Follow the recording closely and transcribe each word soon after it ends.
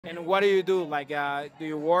And what do you do? Like, do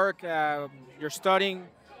you work? You're studying?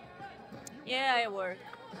 Yeah, I work.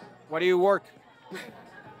 What do you work?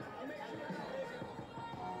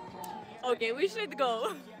 Okay, we should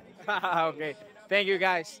go. Okay. Thank you,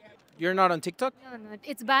 guys. You're not on TikTok, No, no,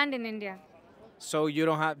 it's banned in India. so you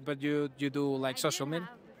don't have, but you do like I social did media.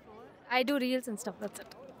 have before. I do reels and stuff. That's it.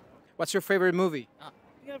 What's your favorite movie?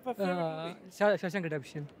 Shawshank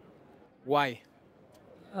Redemption. Why?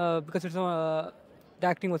 Because the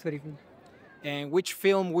acting was very good. And which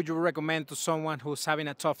film would you recommend to someone who's having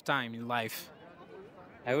a tough time in life?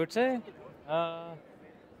 I would say uh,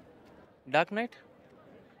 Dark Knight.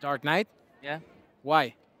 Dark Knight. Yeah.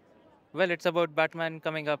 Why? Well, it's about Batman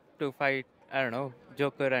coming up to fight, I don't know,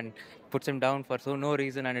 Joker and puts him down for no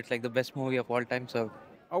reason, and it's like the best movie of all time. So,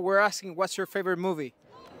 Oh, we're asking what's your favorite movie?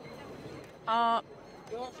 Uh,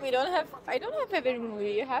 we don't have. I don't have favorite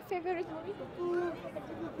movie. You have favorite movie?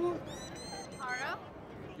 Horror.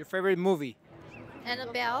 Your favorite movie?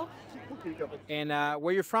 Annabelle And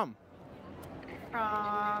where you're from?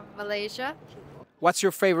 from Malaysia. What's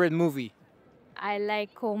your favorite movie? I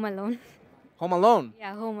like Home Alone. Home Alone,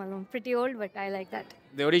 Yeah, Home Alone. Pretty old, but I like that.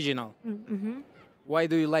 the original. Mm-hmm. Why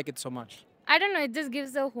do you like it so much? I don't know. It just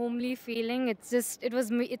gives a homely feeling.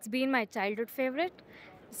 It's been my childhood favorite.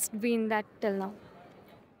 It's been that till now.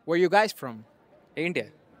 Where you guys from? India.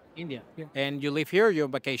 India. Yeah. And you live here or you're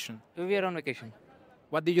on vacation? We are on vacation.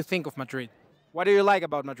 What do you think of Madrid? What do you like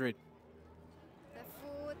about Madrid? The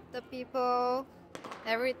food, the people,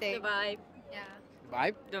 everything. The vibe. Yeah.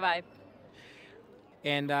 Vibe. The vibe.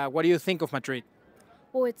 And what do you think of Madrid?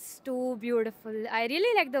 Oh, it's too beautiful. I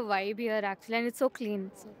really like the vibe here actually, and it's so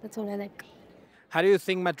clean. So that's all I like. How do you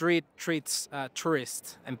think Madrid treats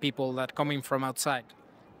tourists and people that coming from outside?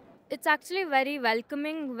 It's actually very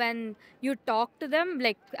welcoming when you talk to them.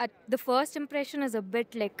 Like at the first impression is a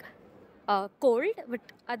bit like cold, but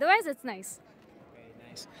otherwise it's nice.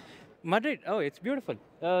 Nice. Madrid. Oh, it's beautiful.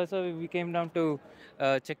 So we came down to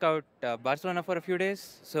check out Barcelona for a few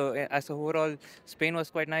days. So as a overall, Spain was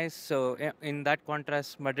quite nice. So in that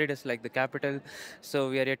contrast, Madrid is like the capital. So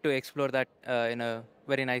we are yet to explore that in a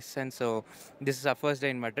very nice sense. So this is our first day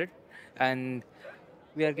in Madrid, and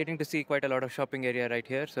we are getting to see quite a lot of shopping area right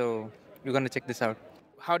here. So we're gonna check this out.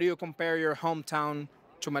 How do you compare your hometown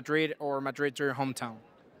to Madrid or Madrid to your hometown?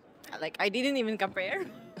 Like I didn't even compare.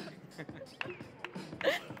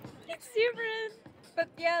 It's different. But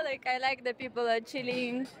yeah, like I like the people are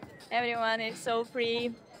chilling. Everyone is so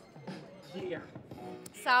free.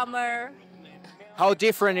 Summer. How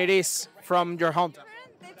different it is from your hometown?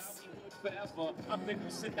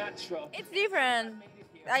 It's different.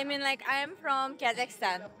 I mean, like I'm from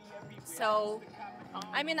Kazakhstan, so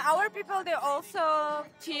I mean our people they also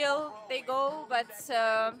chill. They go, but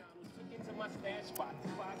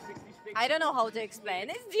I don't know how to explain.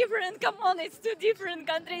 It's different. Come on, it's two different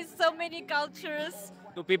countries, so many cultures.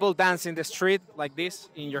 Do people dance in the street like this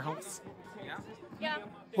in your home? Yeah,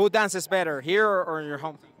 Who dances better, here or in your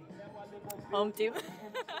home? home team.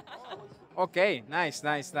 Okay, nice,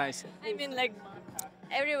 nice, nice. I mean, like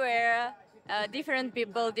everywhere, different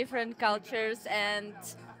people, different cultures, and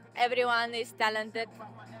everyone is talented.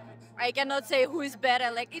 I cannot say who is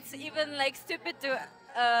better. Like it's even like stupid to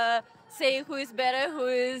say who is better, who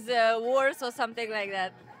is worse, or something like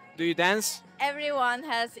that. Do you dance? Everyone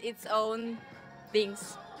has its own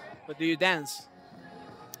things. But do you dance?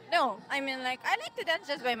 No, I mean like I like to dance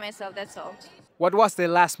just by myself. That's all. What was the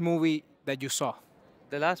last movie that you saw?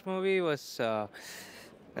 The last movie was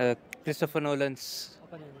Christopher Nolan's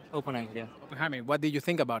Oppenheimer. Yeah, Oppenheimer. What did you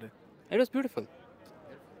think about it? it was beautiful.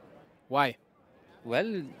 Why?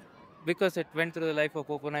 Well, because it went through the life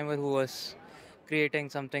of Oppenheimer, who was creating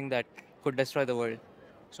something that could destroy the world.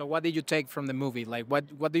 So what did you take from the movie? Like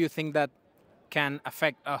what do you think that can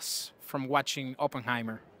affect us from watching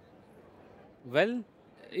Oppenheimer? Well,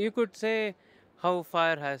 you could say how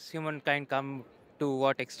far has humankind come, to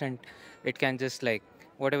what extent it can just like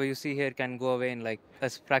whatever you see here can go away in like a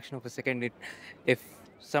fraction of a second if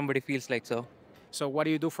somebody feels like so. So what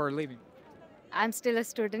do you do for a living? I'm still a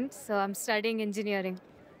student, so I'm studying engineering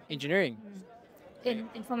Engineering. in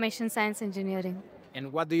information science engineering.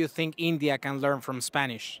 And what do you think India can learn from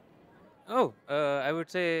Spanish? Oh, I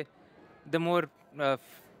would say the more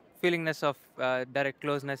feelingness of direct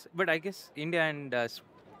closeness. But I guess India and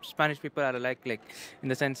Spanish people are alike, like in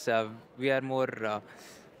the sense we are more,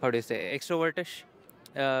 how do you say, extrovertish.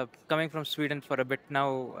 Coming from Sweden for a bit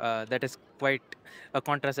now, that is quite a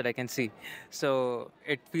contrast that I can see. So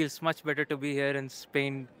it feels much better to be here in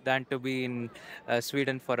Spain than to be in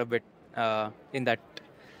Sweden for a bit in that.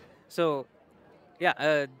 So,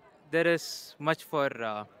 yeah, there is much for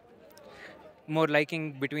more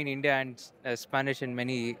liking between India and Spanish in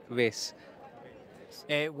many ways.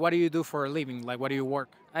 What do you do for a living? Like, what do you work?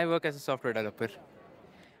 I work as a software developer.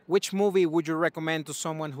 Which movie would you recommend to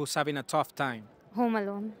someone who's having a tough time? Home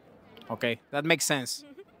Alone. Okay, that makes sense.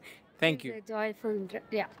 Thank It's you. a joyful,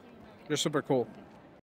 yeah. You're super cool.